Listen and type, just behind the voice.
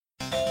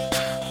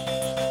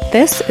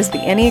This is the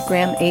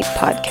Enneagram 8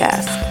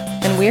 podcast,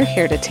 and we're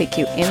here to take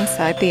you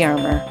inside the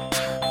armor.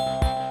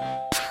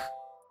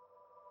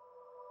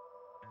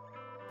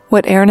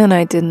 What Erin and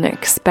I didn't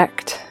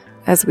expect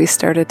as we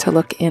started to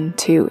look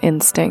into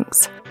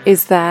instincts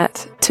is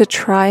that to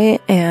try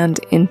and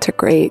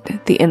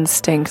integrate the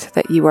instinct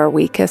that you are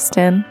weakest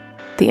in,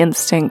 the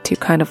instinct you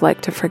kind of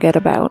like to forget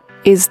about,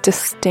 is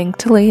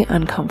distinctly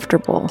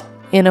uncomfortable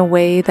in a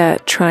way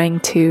that trying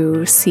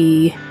to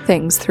see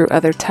things through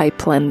other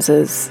type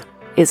lenses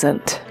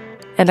isn't.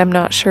 And I'm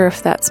not sure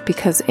if that's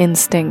because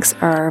instincts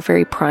are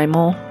very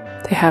primal.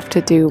 They have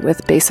to do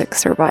with basic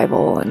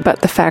survival,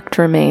 but the fact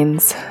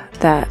remains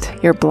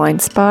that your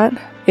blind spot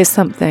is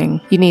something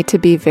you need to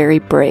be very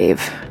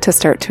brave to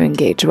start to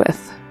engage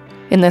with.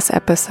 In this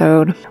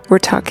episode, we're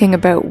talking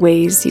about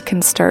ways you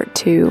can start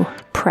to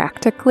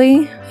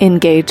practically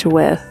engage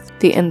with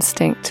the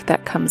instinct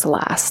that comes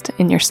last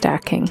in your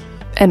stacking,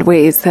 and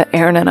ways that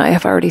Erin and I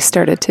have already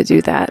started to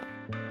do that.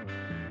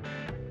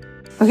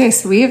 Okay,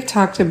 so we have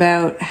talked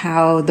about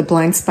how the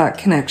blind spot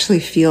can actually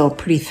feel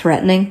pretty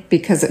threatening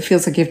because it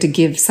feels like you have to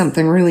give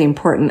something really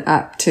important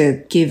up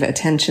to give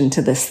attention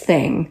to this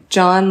thing.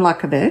 John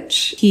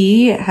Lukovich,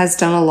 he has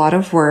done a lot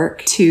of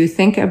work to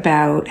think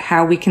about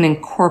how we can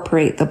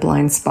incorporate the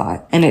blind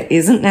spot. And it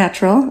isn't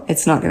natural.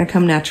 It's not going to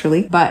come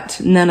naturally, but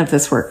none of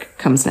this work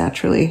comes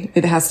naturally.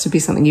 It has to be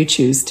something you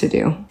choose to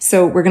do.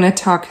 So we're going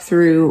to talk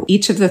through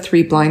each of the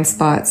 3 blind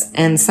spots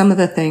and some of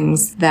the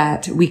things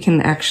that we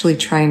can actually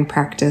try and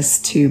practice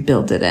to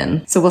build it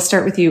in. So we'll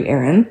start with you,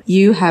 Erin.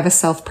 You have a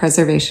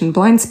self-preservation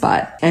blind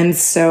spot. And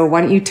so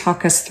why don't you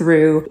talk us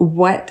through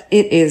what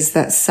it is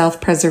that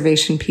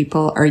self-preservation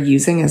people are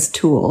using as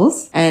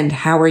tools and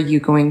how are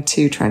you going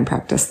to try and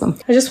practice them?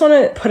 I just want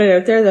to put it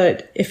out there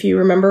that if you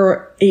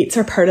remember, 8s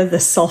are part of the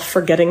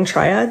self-forgetting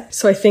triad.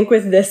 So I think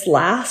with this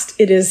last,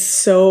 it is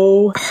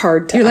so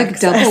hard to You're like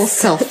access. double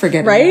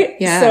self-forgetting. Right?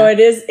 Yeah. So it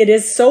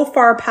is so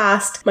far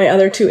past my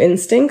other 2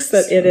 instincts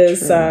that So it is,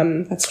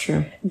 true. That's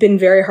true. Been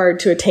very hard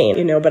to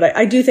attain, but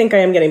I do think I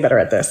am getting better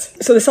at this.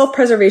 So the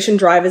self-preservation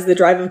drive is the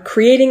drive of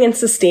creating and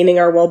sustaining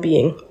our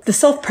well-being. The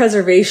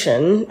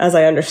self-preservation, as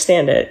I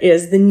understand it,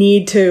 is the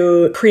need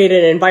to create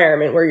an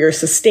environment where you're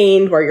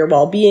sustained, where your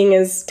well-being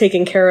is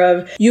taken care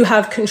of. You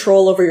have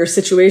control over your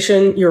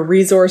situation, your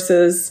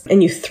resources,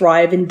 and you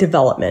thrive in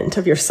development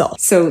of yourself.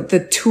 So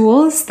the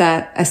tools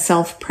that a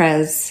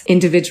self-pres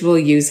individual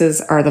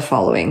uses are the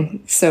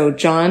following. So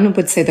John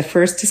would say the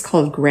first is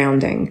called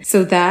grounding.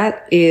 So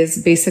that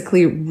is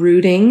basically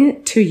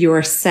rooting to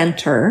your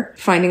center,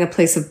 finding a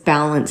place of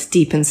balance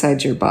deep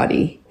inside your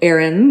body.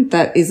 Erin,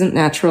 that isn't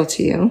natural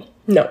to you.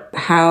 No.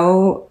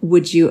 How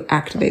would you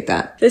activate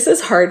that? This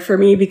is hard for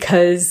me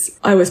because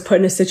I was put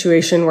in a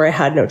situation where I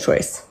had no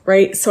choice,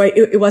 right? So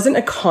it wasn't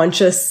it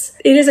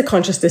is a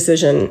conscious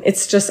decision.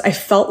 It's just, I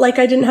felt like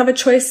I didn't have a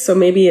choice. So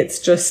maybe it's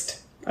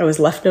just, I was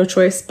left no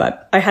choice,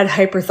 but I had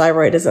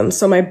hyperthyroidism.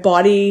 So my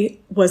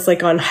body was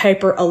like on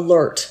hyper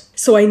alert.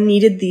 So I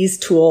needed these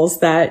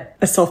tools that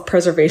a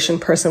self-preservation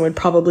person would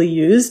probably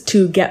use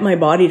to get my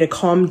body to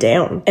calm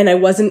down. And I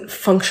wasn't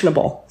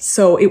functionable.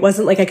 So it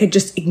wasn't like I could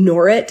just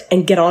ignore it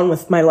and get on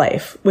with my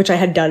life, which I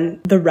had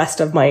done the rest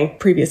of my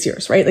previous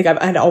years, right? Like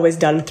I had always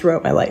done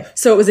throughout my life.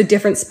 So it was a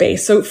different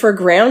space. So for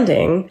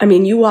grounding, I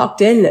mean, you walked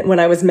in when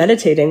I was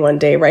meditating one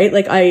day, right?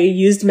 Like I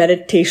used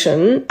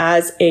meditation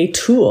as a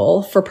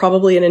tool for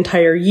probably an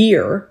entire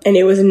year, and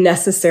it was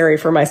necessary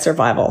for my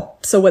survival.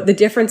 So what the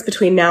difference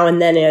between now and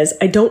then is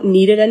I don't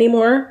need it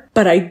anymore,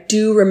 but I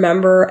do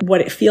remember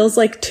what it feels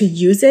like to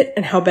use it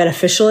and how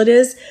beneficial it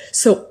is.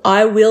 So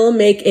I will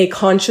make a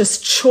conscious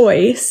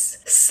choice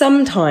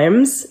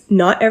sometimes,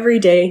 not every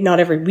day,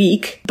 not every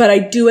week, but I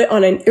do it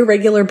on an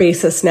irregular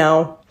basis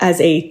now as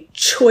a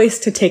choice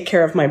to take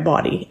care of my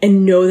body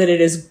and know that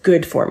it is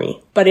good for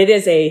me. But it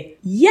is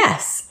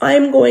yes,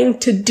 I'm going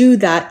to do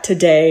that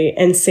today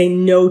and say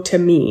no to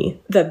me,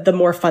 the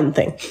more fun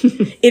thing.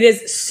 It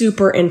is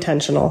super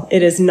intentional.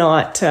 It is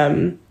not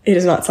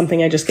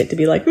something I just get to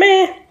be like,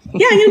 meh,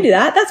 yeah, I'm going to do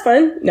that. That's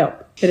fun. No,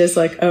 it is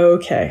like,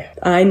 okay,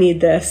 I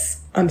need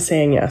this. I'm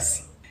saying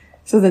yes.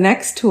 So the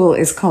next tool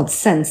is called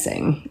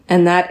sensing,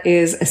 and that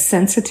is a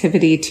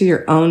sensitivity to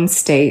your own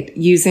state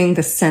using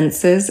the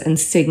senses and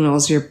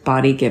signals your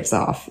body gives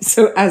off.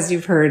 So as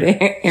you've heard,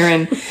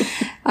 Erin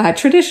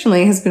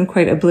traditionally has been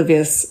quite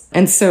oblivious.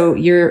 And so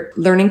you're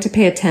learning to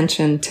pay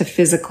attention to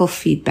physical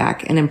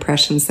feedback and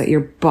impressions that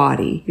your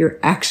body, your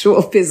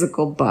actual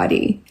physical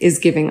body, is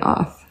giving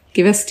off.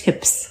 Give us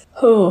tips.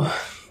 Oh,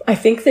 I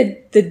think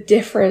that the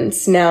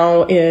difference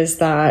now is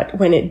that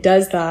when it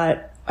does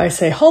that, I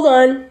say, hold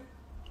on.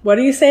 What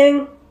are you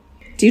saying?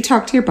 Do you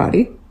talk to your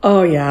body?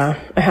 Oh, yeah.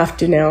 I have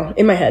to now.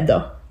 In my head,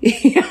 though.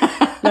 Yeah.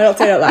 I don't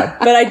say it out loud.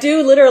 But I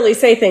do literally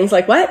say things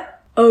like,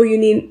 what? Oh,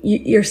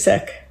 you're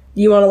sick.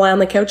 You want to lie on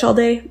the couch all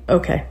day?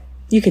 Okay.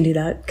 You can do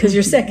that because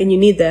you're sick and you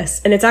need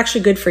this. And it's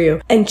actually good for you.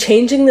 And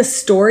changing the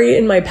story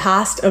in my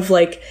past of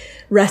like,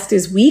 rest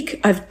is weak,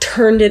 I've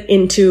turned it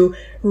into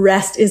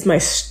rest is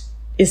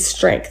is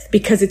strength,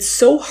 because it's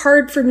so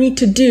hard for me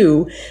to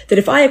do that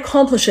if I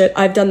accomplish it,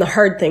 I've done the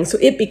hard thing. So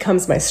it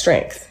becomes my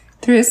strength.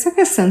 There is like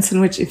a sense in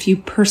which if you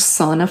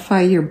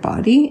personify your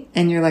body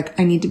and you're like,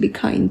 I need to be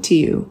kind to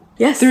you.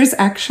 Yes. There is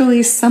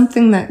actually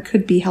something that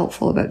could be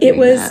helpful about doing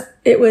that.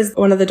 It was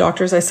one of the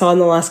doctors I saw in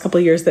the last couple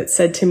of years that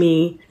said to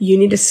me, you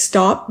need to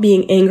stop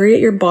being angry at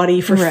your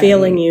body for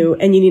failing you,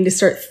 and you need to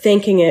start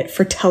thanking it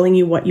for telling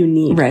you what you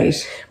need. Right.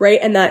 Right.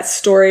 And that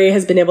story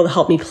has been able to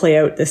help me play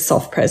out this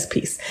self-pres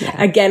piece. Yeah.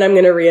 Again, I'm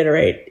going to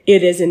reiterate,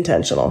 it is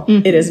intentional.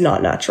 Mm-hmm. It is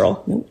not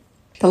natural. Nope.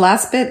 The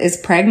last bit is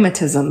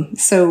pragmatism.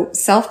 So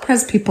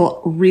self-pres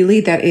people,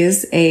 really, that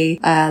is a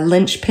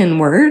linchpin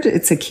word.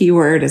 It's a key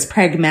word, is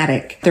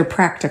pragmatic. They're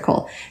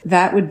practical.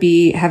 That would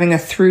be having a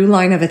through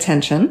line of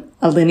attention,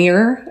 a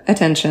linear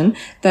attention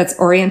that's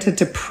oriented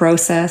to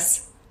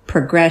process,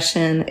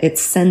 progression.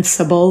 It's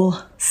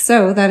sensible.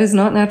 So that is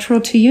not natural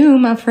to you,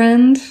 my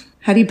friend.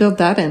 How do you build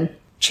that in?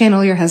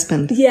 Channel your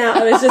husband. Yeah,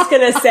 I was just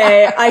going to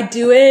say, I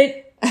do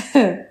it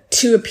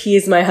to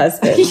appease my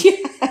husband. Yeah.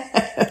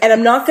 And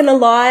I'm not going to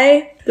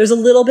lie, there's a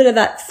little bit of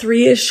that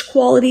 3-ish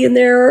quality in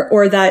there,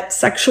 or that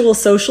sexual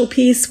social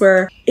piece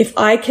where if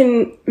I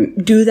can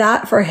do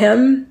that for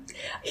him,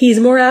 he's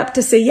more apt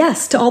to say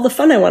yes to all the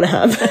fun I want to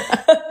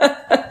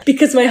have.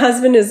 Because my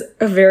husband is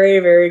a very,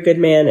 very good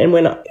man. And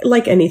when,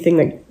 like anything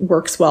that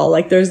works well,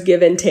 like there's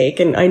give and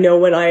take. And I know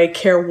when I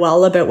care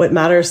well about what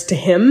matters to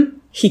him,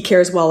 he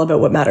cares well about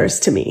what matters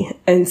to me.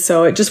 And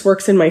so it just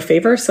works in my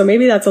favor. So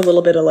maybe that's a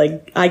little bit of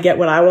like, I get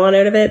what I want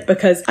out of it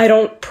because I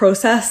don't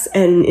process,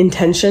 and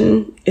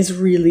intention is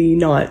really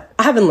not,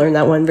 I haven't learned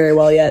that one very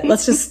well yet.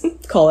 Let's just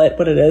call it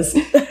what it is.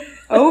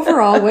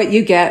 Overall, what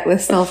you get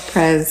with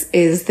self-pres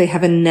is they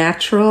have a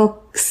natural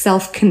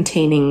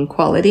self-containing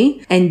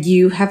quality, and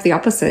you have the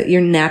opposite. You're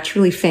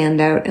naturally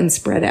fanned out and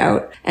spread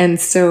out.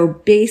 And so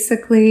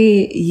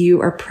basically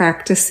you are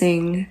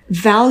practicing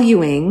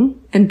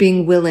valuing and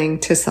being willing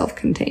to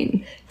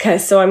self-contain. Okay,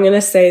 so I'm going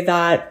to say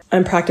that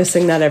I'm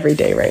practicing that every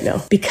day right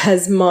now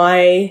because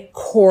my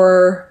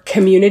core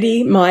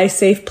community, my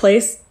safe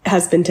place,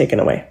 has been taken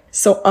away.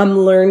 So I'm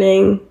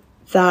learning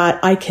that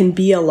I can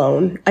be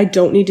alone. I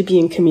don't need to be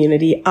in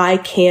community. I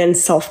can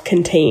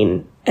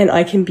self-contain and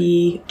I can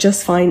be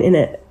just fine in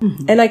it.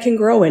 Mm-hmm. And I can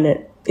grow in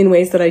it in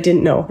ways that I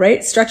didn't know,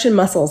 right? Stretching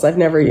muscles I've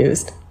never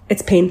used.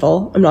 It's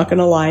painful. I'm not going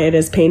to lie. It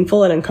is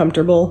painful and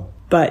uncomfortable,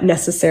 but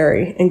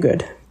necessary and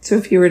good. So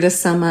if you were to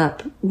sum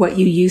up what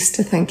you used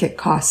to think it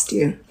cost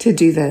you to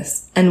do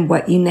this and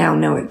what you now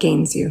know it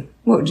gains you,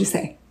 what would you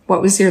say?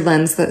 What was your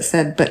lens that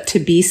said, but to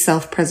be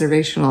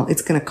self-preservational,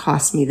 it's going to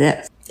cost me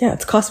this? Yeah,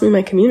 it's cost me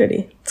my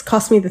community. It's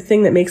cost me the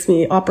thing that makes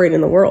me operate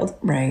in the world.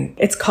 Right.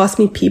 It's cost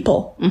me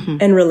people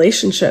and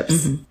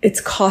relationships. Mm-hmm.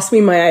 It's cost me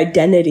my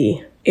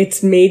identity.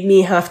 It's made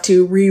me have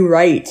to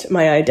rewrite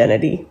my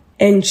identity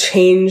and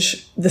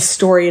change the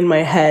story in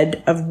my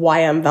head of why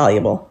I'm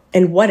valuable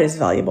and what is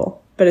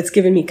valuable. But it's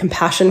given me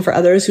compassion for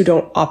others who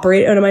don't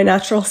operate out of my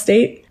natural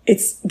state.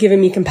 It's given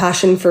me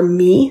compassion for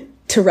me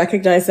to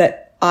recognize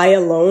that I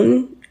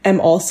alone am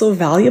also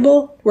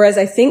valuable. Whereas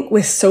I think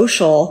with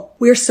social,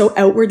 we're so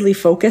outwardly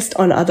focused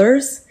on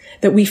others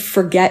that we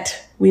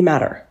forget we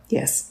matter.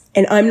 Yes.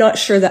 And I'm not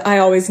sure that I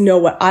always know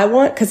what I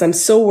want because I'm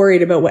so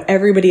worried about what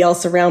everybody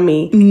else around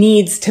me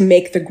needs to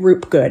make the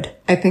group good.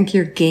 I think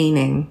you're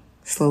gaining,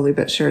 slowly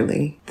but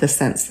surely, the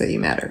sense that you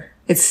matter.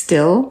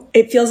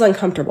 It feels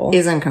uncomfortable.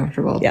 Is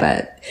uncomfortable, yeah.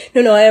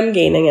 But... No, I am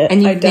gaining it.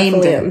 And you've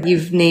named it.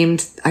 You've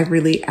named, I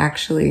really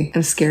actually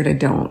am scared I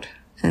don't.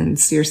 And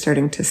so you're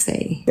starting to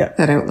say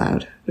that out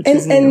loud. Which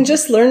is new. And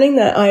just learning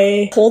that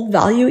I hold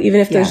value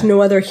even if there's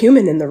no other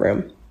human in the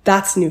room.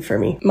 That's new for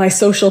me. My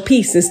social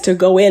piece is to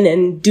go in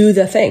and do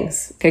the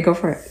things. Okay, go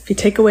for it. If you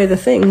take away the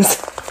things,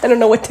 I don't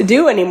know what to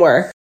do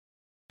anymore.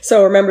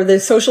 So remember, the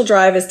social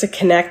drive is to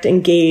connect,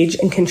 engage,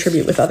 and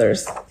contribute with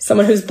others.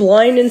 Someone who's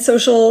blind in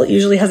social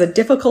usually has a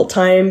difficult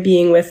time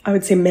being with, I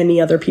would say, many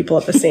other people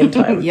at the same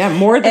time.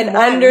 More than and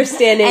one.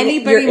 Understanding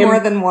anybody more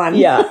than one.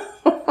 Yeah.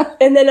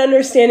 And then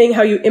understanding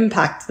how you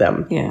impact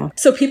them. Yeah.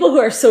 So people who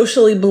are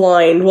socially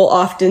blind will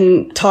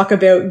often talk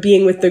about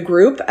being with the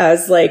group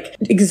as like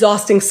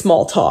exhausting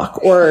small talk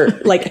or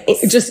like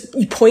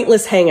just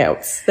pointless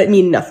hangouts that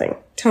mean nothing.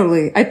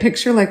 Totally. I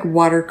picture like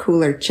water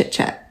cooler chit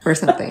chat or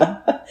something.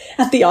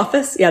 At the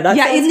office? Yeah, that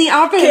sounds, in the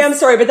office. Okay, I'm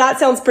sorry, but that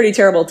sounds pretty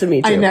terrible to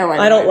me too. I know.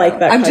 I don't like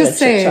that I'm kind just of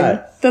saying,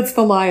 chit-chat. That's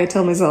the lie I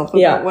tell myself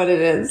about what it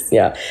is.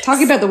 Yeah.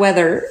 Talking about the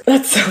weather.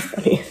 That's so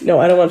funny.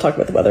 No, I don't want to talk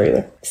about the weather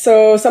either.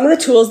 So some of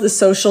the tools the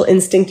social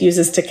instinct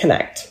uses to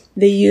connect.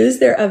 They use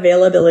their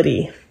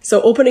availability.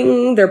 So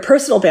opening their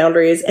personal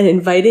boundaries and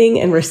inviting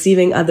and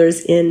receiving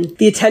others in.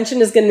 The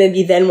attention is going to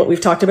be then what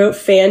we've talked about,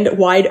 fanned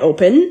wide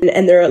open.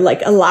 And they're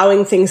like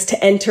allowing things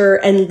to enter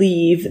and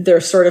leave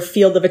their sort of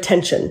field of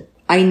attention.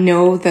 I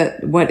know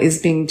that what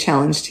is being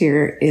challenged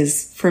here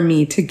is for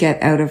me to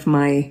get out of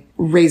my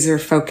razor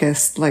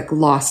focused, like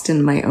lost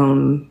in my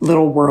own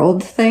little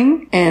world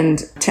thing, and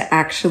to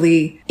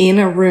actually in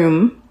a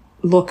room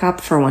look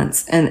up for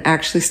once and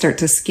actually start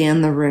to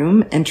scan the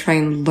room and try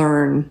and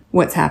learn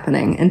what's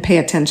happening and pay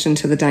attention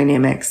to the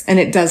dynamics. And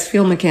it does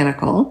feel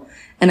mechanical.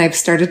 And I've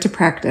started to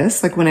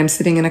practice, like when I'm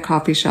sitting in a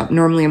coffee shop,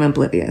 normally I'm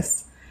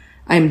oblivious.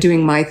 I'm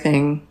doing my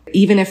thing.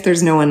 Even if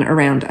there's no one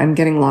around, I'm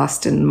getting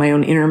lost in my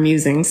own inner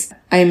musings.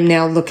 I'm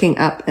now looking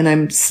up and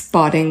I'm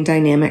spotting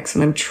dynamics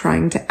and I'm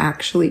trying to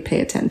actually pay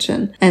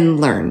attention and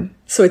learn.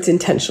 So it's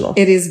intentional.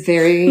 It is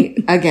very,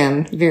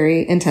 again,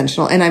 very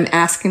intentional. And I'm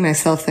asking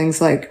myself things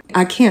like,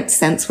 I can't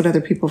sense what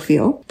other people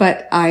feel,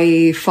 but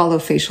I follow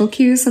facial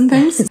cues and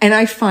things. And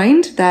I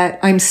find that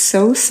I'm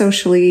so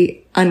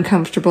socially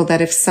uncomfortable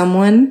that if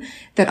someone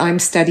that I'm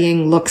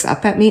studying looks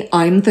up at me,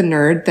 I'm the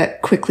nerd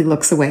that quickly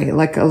looks away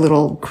like a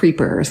little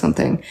creeper or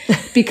something,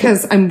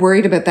 because I'm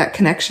worried about that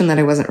connection that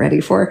I wasn't ready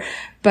for.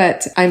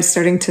 But I'm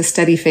starting to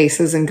study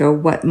faces and go,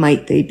 what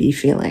might they be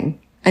feeling?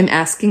 I'm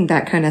asking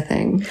that kind of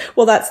thing.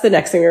 Well, that's the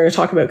next thing we're going to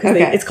talk about, because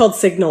it's called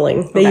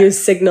signaling. They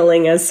use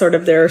signaling as sort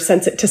of their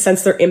to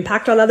sense their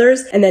impact on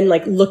others, and then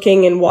like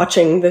looking and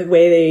watching the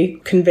way they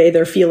convey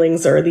their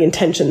feelings or the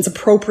intentions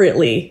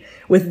appropriately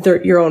with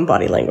your own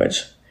body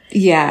language.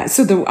 Yeah.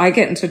 So I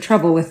get into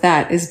trouble with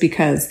that is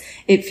because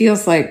it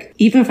feels like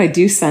even if I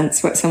do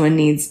sense what someone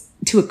needs,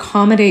 to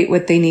accommodate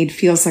what they need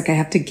feels like I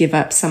have to give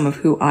up some of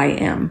who I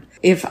am.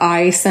 If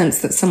I sense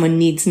that someone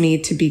needs me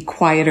to be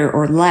quieter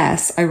or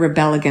less, I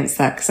rebel against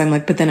that because I'm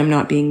like, but then I'm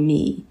not being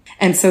me.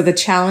 And so the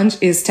challenge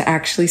is to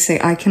actually say,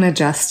 I can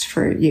adjust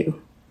for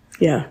you.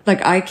 Yeah.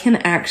 Like I can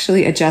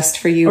actually adjust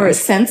for you. I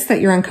sense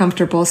that you're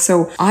uncomfortable,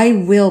 so I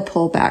will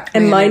pull back.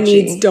 And my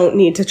needs don't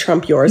need to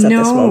trump yours at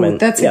this moment.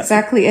 That's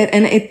exactly it.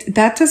 And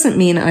that doesn't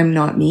mean I'm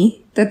not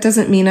me. That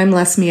doesn't mean I'm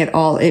less me at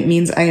all. It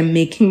means I am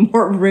making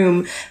more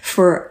room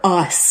for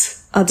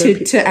us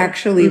to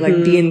actually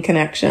like be in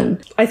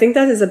connection. I think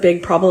that is a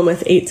big problem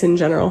with 8s in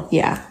general.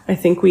 Yeah. I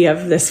think we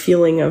have this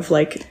feeling of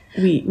like,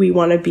 we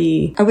want to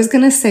be I was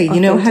going to say, authentic.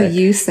 You know how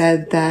you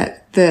said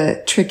that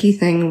the tricky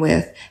thing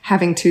with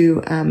having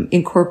to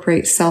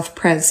incorporate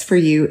self-pres for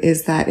you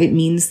is that it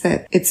means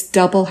that it's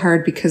double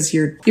hard because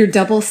you're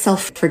double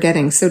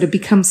self-forgetting. So to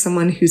become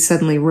someone who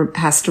suddenly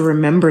has to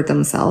remember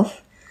themselves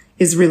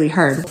is really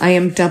hard. I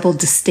am double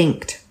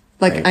distinct.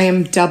 Like I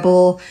am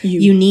double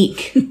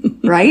unique,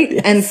 right?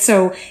 Yes. And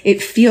so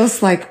it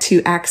feels like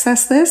to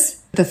access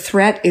this, the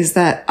threat is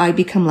that I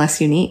become less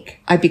unique.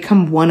 I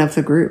become one of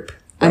the group.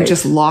 I'm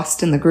just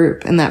lost in the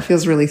group, and that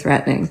feels really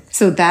threatening.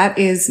 So that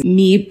is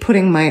me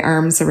putting my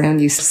arms around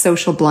you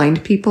social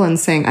blind people and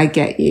saying, I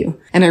get you.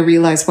 And I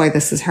realize why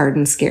this is hard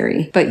and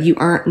scary, but you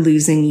aren't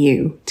losing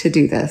you to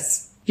do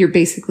this. You're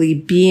basically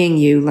being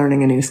you,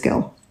 learning a new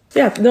skill.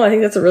 Yeah, no, I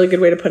think that's a really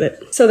good way to put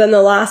it. So then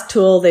the last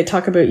tool they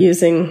talk about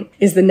using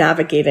is the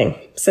navigating,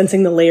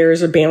 sensing the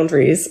layers or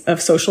boundaries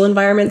of social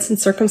environments and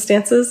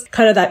circumstances,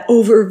 kind of that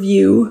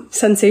overview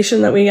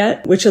sensation that we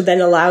get, which then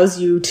allows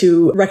you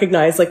to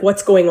recognize like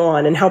what's going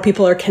on and how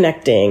people are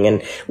connecting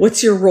and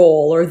what's your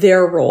role or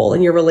their role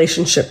in your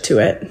relationship to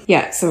it.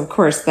 Yeah, so of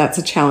course that's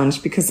a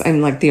challenge because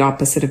I'm like the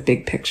opposite of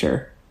big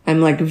picture. I'm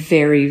like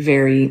very,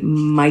 very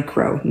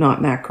micro,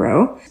 not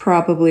macro.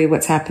 Probably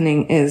what's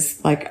happening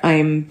is like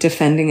I'm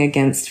defending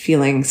against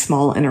feeling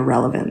small and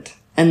irrelevant.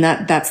 And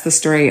that's the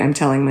story I'm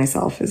telling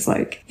myself is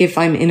like, if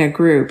I'm in a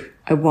group,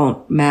 I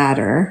won't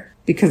matter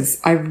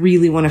because I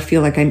really want to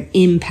feel like I'm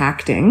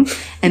impacting.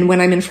 And when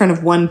I'm in front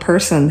of one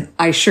person,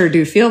 I sure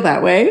do feel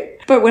that way.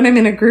 But when I'm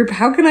in a group,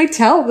 how can I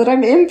tell that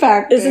I'm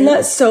impacting? Isn't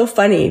that so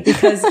funny?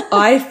 Because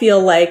I feel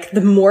like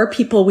the more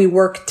people we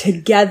work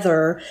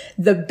together,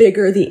 the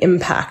bigger the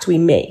impact we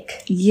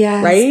make.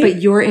 Yes, right?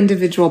 But your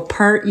individual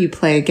part you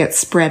play gets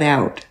spread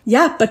out.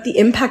 Yeah, but the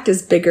impact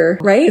is bigger,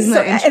 right? Isn't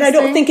that interesting? And I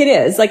don't think it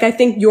is. Like, I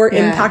think your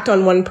impact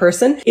on one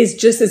person is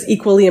just as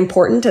equally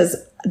important as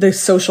the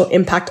social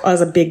impact as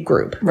a big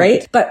group,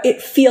 right? But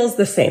it feels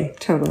the same.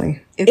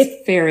 Totally.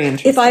 It's very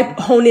interesting. If I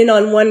hone in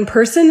on one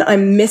person,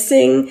 I'm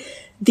missing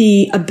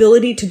the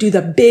ability to do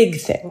the big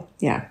thing.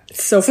 Yeah.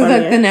 It's so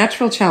funny. So the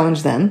natural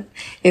challenge then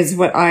is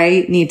what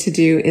I need to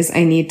do is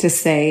I need to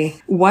say,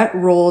 what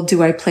role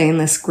do I play in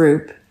this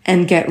group?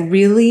 And get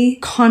really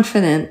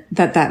confident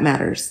that that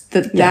matters.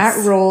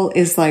 That role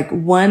is like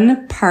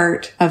one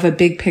part of a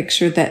big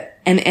picture that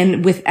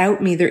and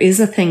without me, there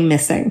is a thing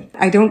missing.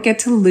 I don't get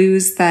to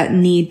lose that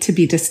need to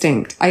be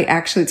distinct.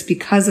 It's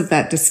because of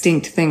that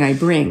distinct thing I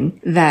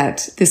bring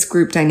that this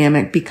group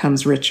dynamic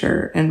becomes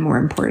richer and more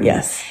important.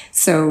 Yes.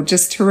 So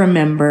just to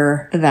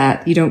remember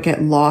that you don't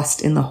get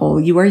lost in the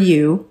whole. You are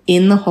you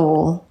in the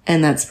whole,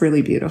 and that's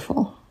really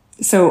beautiful.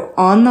 So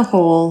on the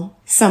whole,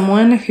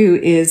 someone who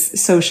is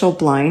social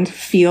blind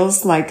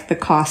feels like the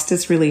cost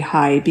is really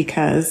high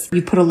because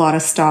you put a lot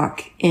of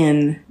stock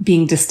in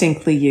being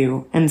distinctly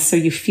you. And so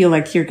you feel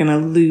like you're going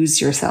to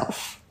lose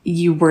yourself.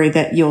 You worry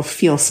that you'll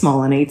feel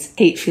small and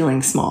hate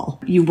feeling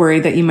small. You worry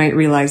that you might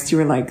realize you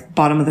were like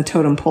bottom of the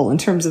totem pole in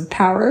terms of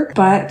power.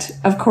 But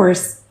of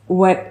course,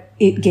 what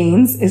it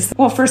gains is,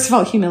 well, first of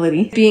all,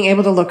 humility, being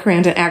able to look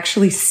around and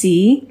actually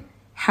see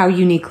how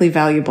uniquely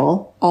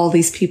valuable all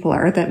these people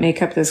are that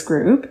make up this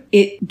group.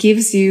 It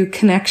gives you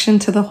connection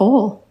to the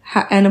whole.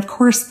 And of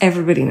course,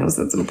 everybody knows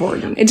that's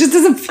important. It just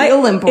doesn't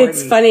feel important.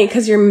 It's funny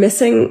because you're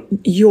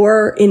missing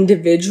your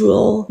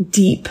individual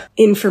deep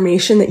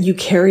information that you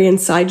carry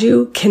inside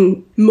you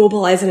can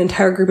mobilize an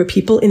entire group of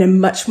people in a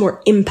much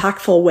more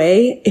impactful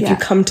way if you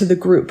come to the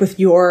group with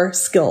your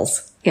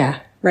skills.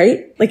 Yeah.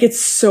 Right? Like it's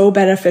so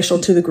beneficial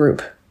to the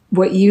group.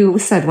 What you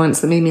said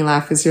once that made me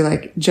laugh is you're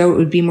like, Joe, it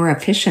would be more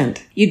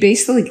efficient. You'd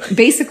basically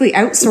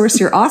outsource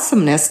your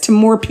awesomeness to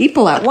more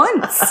people at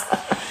once.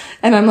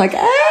 And I'm like,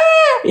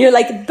 You're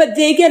like, but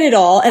they get it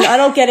all and I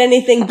don't get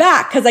anything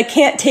back because I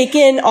can't take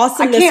in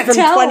awesomeness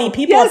from 20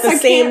 people at the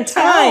same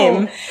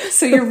time.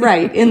 So you're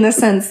right in the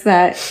sense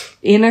that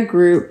in a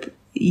group,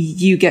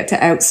 you get to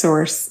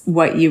outsource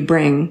what you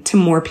bring to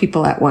more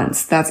people at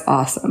once. That's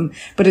awesome.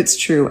 But it's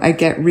true. I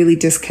get really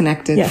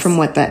disconnected from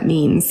what that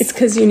means. It's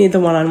because you need the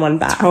one-on-one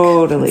back.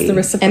 Totally. It's the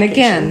reciprocation. And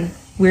again,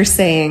 we're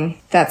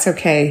saying that's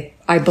okay.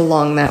 I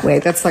belong that way.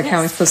 That's like how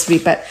I'm supposed to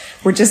be. But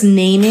we're just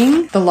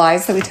naming the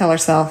lies that we tell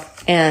ourselves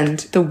and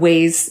the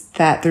ways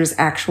that there's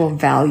actual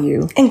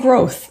value and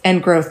growth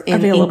in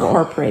available.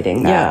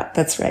 Incorporating that. Yeah.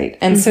 That's right.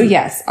 And so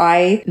yes,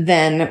 I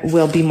then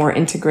will be more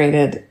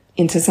integrated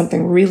into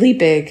something really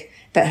big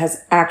that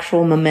has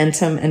actual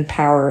momentum and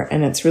power,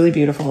 and it's really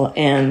beautiful.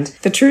 And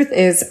the truth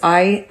is,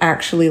 I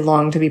actually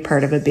long to be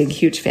part of a big,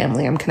 huge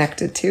family I'm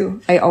connected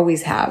to. I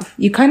always have.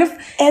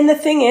 And the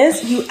thing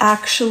is, you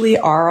actually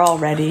are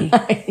already.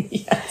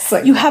 Yes.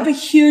 You have a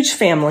huge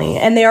family,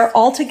 and they are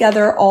all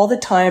together all the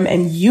time,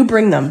 and you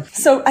bring them.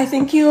 So I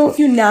think you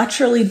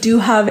naturally do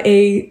have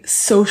a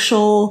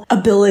social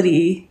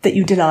ability that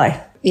you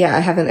deny. Yeah,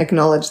 I haven't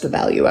acknowledged the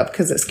value of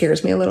because it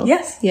scares me a little.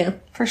 Yes. Yeah.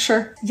 For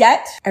sure.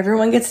 Yet,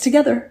 everyone gets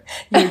together.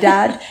 Your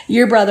dad,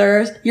 your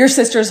brothers, your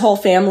sister's whole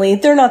family.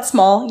 They're not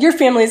small. Your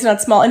family is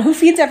not small. And who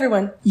feeds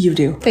everyone? You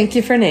do. Thank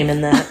you for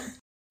naming that.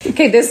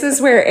 Okay, this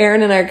is where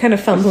Erin and I are kind of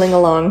fumbling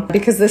along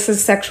because this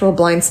is sexual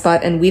blind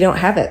spot and we don't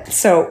have it.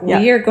 So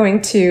we are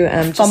going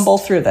to fumble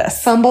through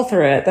this. Fumble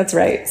through it. That's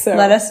right. So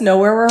let us know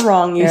where we're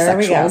wrong, you there sexuals.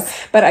 We go.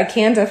 But I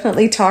can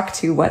definitely talk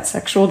to what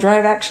sexual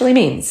drive actually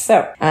means.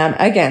 So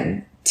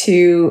again,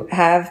 to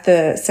have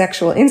the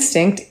sexual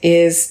instinct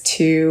is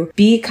to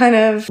be kind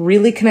of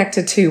really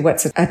connected to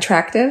what's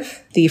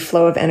attractive, the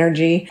flow of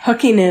energy.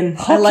 Hooking in.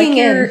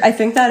 I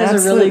think that is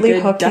Absolutely a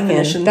really good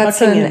definition.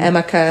 That's an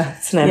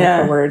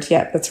Emeka word.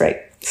 Yeah, that's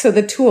right. So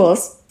the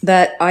tools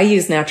that I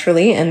use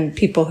naturally and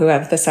people who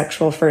have the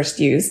sexual first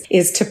use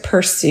is to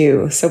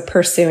pursue. So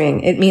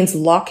pursuing, it means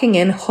locking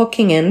in,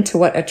 hooking in to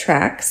what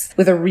attracts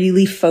with a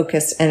really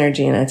focused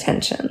energy and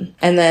attention.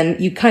 And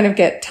then you kind of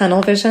get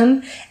tunnel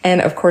vision. And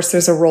of course,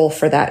 there's a role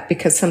for that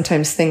because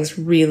sometimes things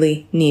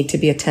really need to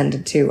be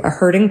attended to. A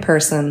hurting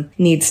person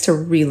needs to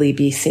really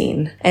be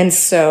seen. And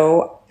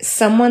so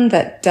someone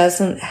that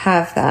doesn't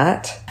have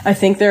that. I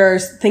think there are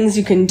things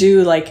you can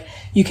do, like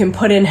you can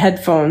put in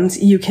headphones,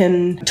 you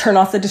can turn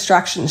off the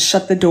distractions,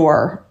 shut the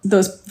door.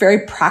 Those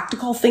very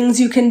practical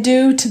things you can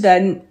do to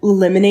then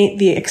eliminate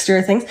the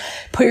exterior things.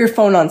 Put your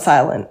phone on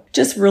silent.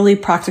 Just really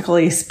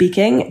practically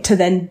speaking, to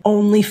then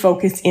only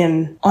focus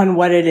in on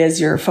what it is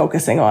you're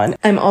focusing on.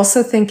 I'm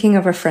also thinking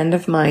of a friend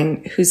of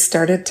mine who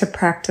started to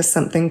practice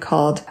something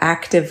called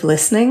active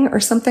listening or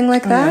something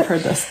like that. I've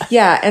heard this.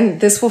 Yeah,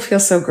 and this will feel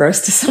so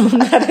gross to someone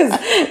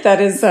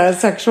that is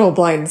sexual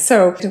blind.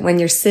 So when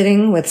you're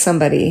sitting with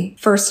somebody,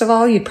 first of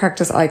all, you'd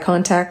practice eye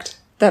contact.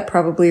 That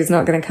probably is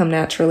not going to come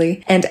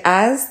naturally. And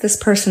as this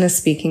person is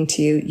speaking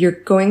to you, you're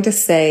going to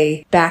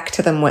say back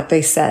to them what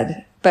they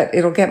said. But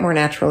it'll get more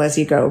natural as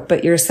you go.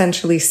 But you're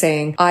essentially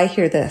saying, I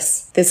hear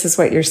this. This is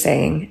what you're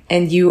saying.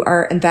 And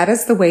that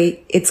is the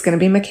way it's going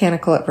to be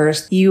mechanical at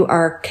first. You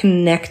are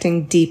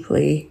connecting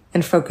deeply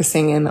and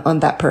focusing in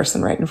on that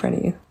person right in front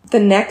of you. The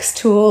next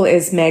tool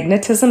is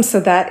magnetism. So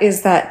that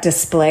is that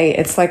display.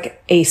 It's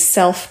like a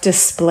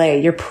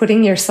self-display. You're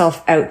putting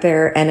yourself out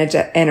there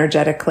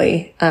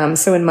energetically.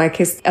 So in my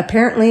case,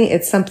 apparently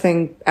it's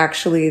something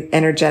actually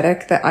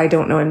energetic that I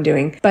don't know I'm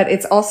doing. But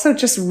it's also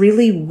just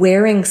really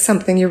wearing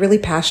something you're really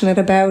passionate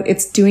about.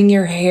 It's doing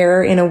your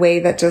hair in a way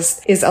that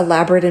just is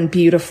elaborate and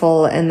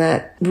beautiful and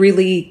that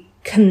really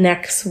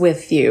connects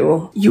with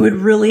you. You would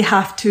really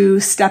have to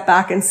step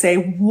back and say,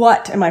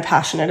 what am I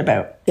passionate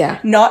about? Yeah.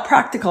 Not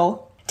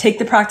practical. Take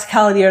the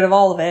practicality out of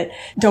all of it.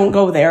 Don't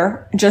go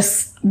there.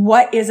 Just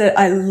what is it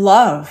I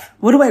love?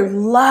 What do I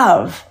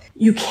love?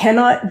 You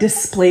cannot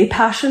display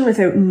passion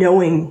without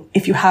knowing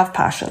if you have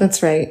passion.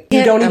 That's right.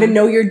 You don't even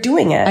know you're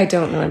doing it. I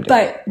don't know I'm doing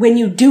it. But when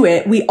you do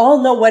it, we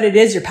all know what it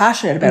is you're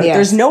passionate about. Yes.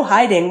 There's no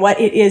hiding what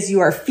it is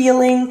you are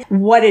feeling,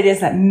 what it is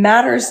that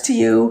matters to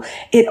you.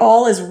 It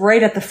all is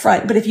right at the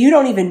front. But if you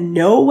don't even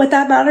know what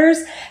that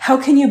matters,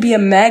 how can you be a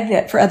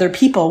magnet for other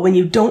people when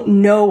you don't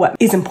know what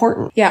is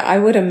important? Yeah, I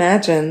would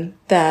imagine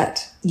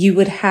that you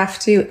would have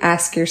to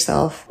ask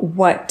yourself,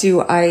 what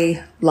do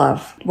I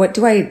love? What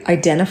do I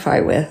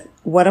identify with?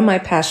 What am I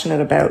passionate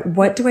about?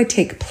 What do I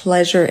take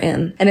pleasure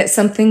in? And it's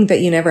something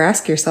that you never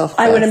ask yourself.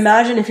 I would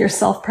imagine if you're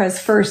self-pres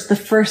first, the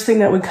first thing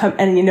that would come,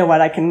 and you know what,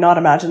 I cannot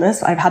imagine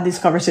this. I've had these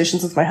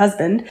conversations with my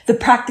husband. The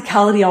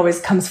practicality always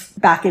comes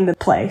back into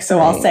play. So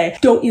I'll say,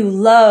 don't you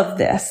love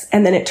this?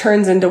 And then it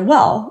turns into,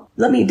 well,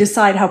 let me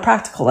decide how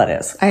practical that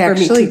is. I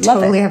actually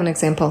totally have an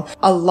example.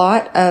 A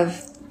lot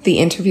of the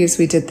interviews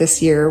we did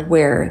this year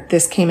where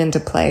this came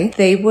into play,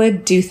 they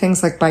would do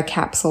things like buy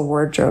capsule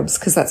wardrobes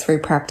because that's very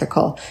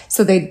practical.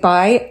 So they'd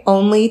buy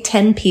only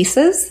 10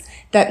 pieces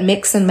that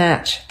mix and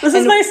match. This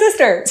is my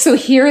sister. So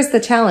here is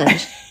the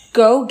challenge.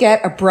 Go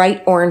get a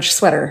bright orange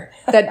sweater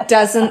that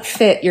doesn't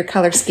fit your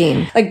color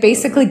scheme. Like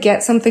basically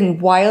get something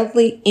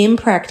wildly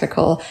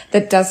impractical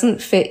that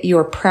doesn't fit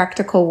your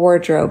practical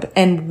wardrobe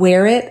and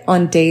wear it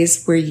on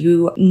days where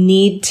you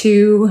need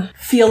to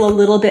feel a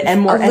little bit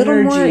and more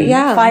energy.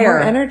 More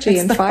energy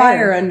it's and the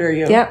fire under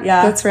you. Yeah,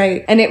 that's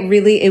right. And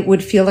it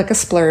would feel like a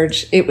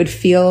splurge. It would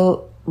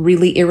feel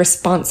really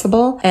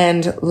irresponsible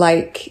and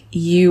like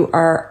you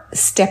are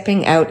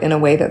stepping out in a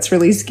way that's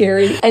really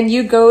scary. And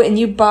you go and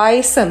you buy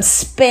some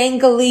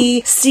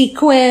spangly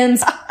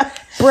sequins,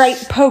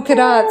 bright polka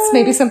dots,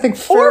 maybe something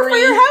furry. Or for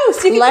your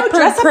house. You can leopard go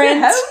dress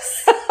print. up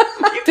your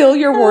house. Fill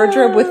your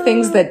wardrobe with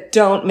things that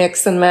don't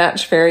mix and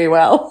match very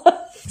well.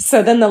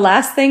 So then the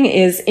last thing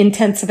is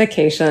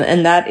intensification,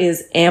 and that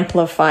is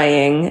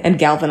amplifying and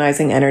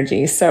galvanizing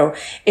energy. So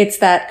it's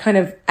that kind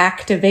of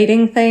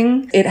activating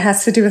thing. It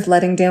has to do with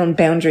letting down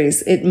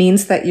boundaries. It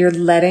means that you're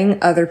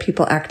letting other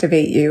people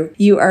activate you.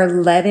 You are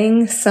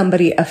letting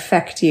somebody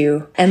affect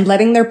you and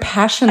letting their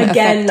passion affect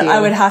you. Again,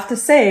 I would have to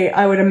say,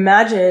 I would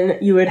imagine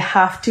you would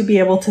have to be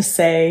able to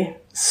say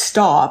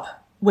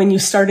stop when you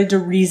started to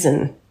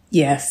reason.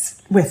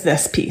 Yes. With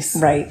this piece.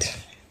 Right.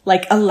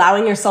 Like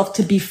allowing yourself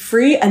to be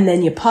free and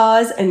then you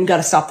pause and you got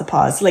to stop the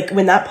pause. Like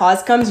when that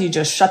pause comes, you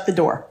just shut the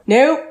door.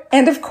 Nope.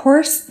 And of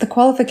course, the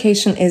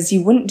qualification is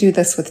you wouldn't do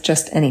this with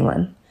just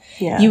anyone.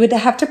 Yeah. You would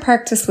have to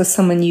practice with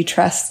someone you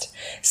trust.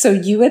 So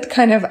you would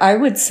I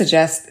would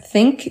suggest,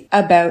 think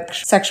about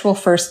sexual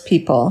first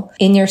people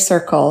in your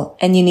circle,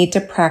 and you need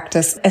to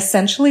practice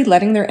essentially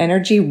letting their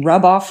energy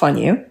rub off on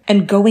you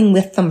and going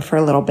with them for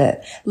a little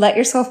bit. Let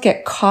yourself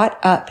get caught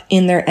up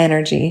in their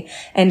energy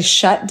and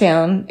shut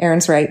down,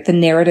 Erin's right, the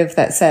narrative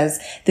that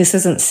says, this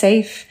isn't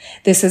safe,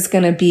 this is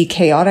going to be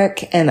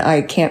chaotic, and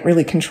I can't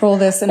really control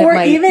this. And or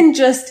even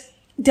just,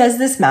 does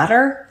this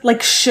matter?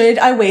 Like, should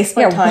I waste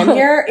my time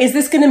here? Is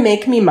this going to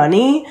make me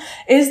money?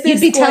 Is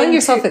this You'd be telling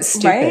yourself it's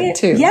stupid, right?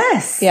 too.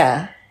 Yes.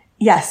 Yeah.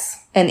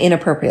 Yes. And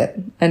inappropriate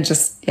and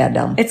just,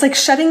 dumb. It's like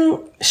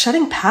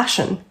shutting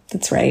passion.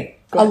 That's right.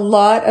 A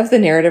lot of the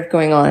narrative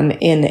going on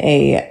in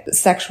a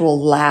sexual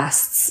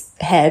last's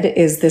head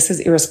is this is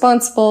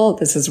irresponsible,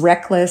 this is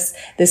reckless,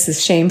 this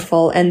is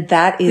shameful, and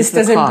that is the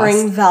cost. This doesn't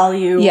bring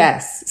value.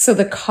 Yes. So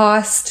the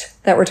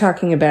cost that we're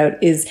talking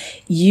about is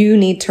you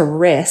need to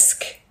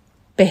risk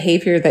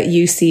behavior that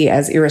you see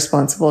as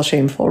irresponsible,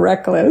 shameful,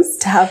 reckless.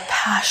 To have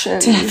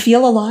passion. To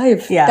feel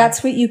alive. Yeah.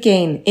 That's what you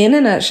gain. In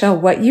a nutshell,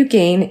 what you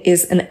gain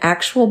is an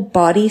actual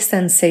body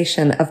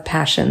sensation of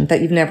passion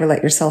that you've never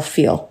let yourself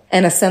feel,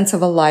 and a sense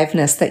of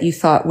aliveness that you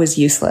thought was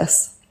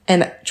useless.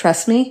 And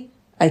trust me,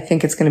 I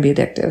think it's going to be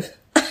addictive.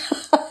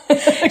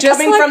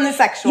 Coming from the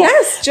sexual.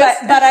 Yes.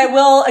 But I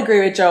will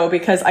agree with Joe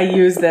because I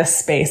use this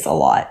space a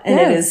lot and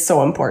it is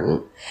so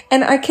important.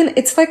 And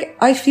it's like,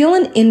 I feel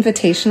an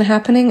invitation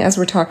happening as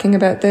we're talking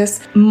about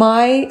this.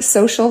 My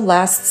social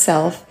last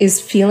self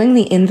is feeling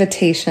the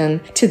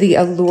invitation to the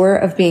allure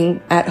of being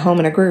at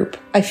home in a group.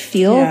 I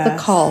feel the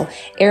call.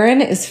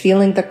 Erin is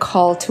feeling the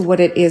call to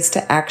what it is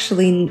to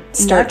actually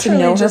start to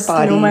know her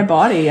body. Know my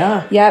body,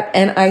 yeah. Yep.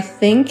 And I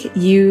think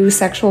you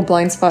sexual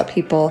blind spot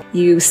people,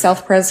 you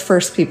self-pres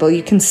first people,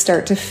 you can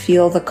start to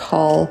feel the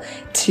call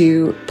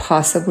to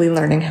possibly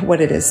learning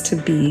what it is to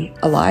be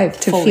alive,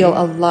 to feel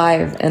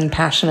alive and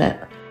passionate.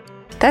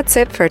 That's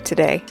it for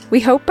today.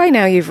 We hope by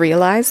now you've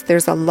realized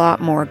there's a lot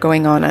more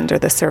going on under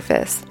the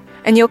surface,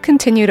 and you'll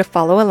continue to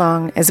follow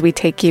along as we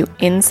take you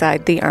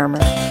inside the armor.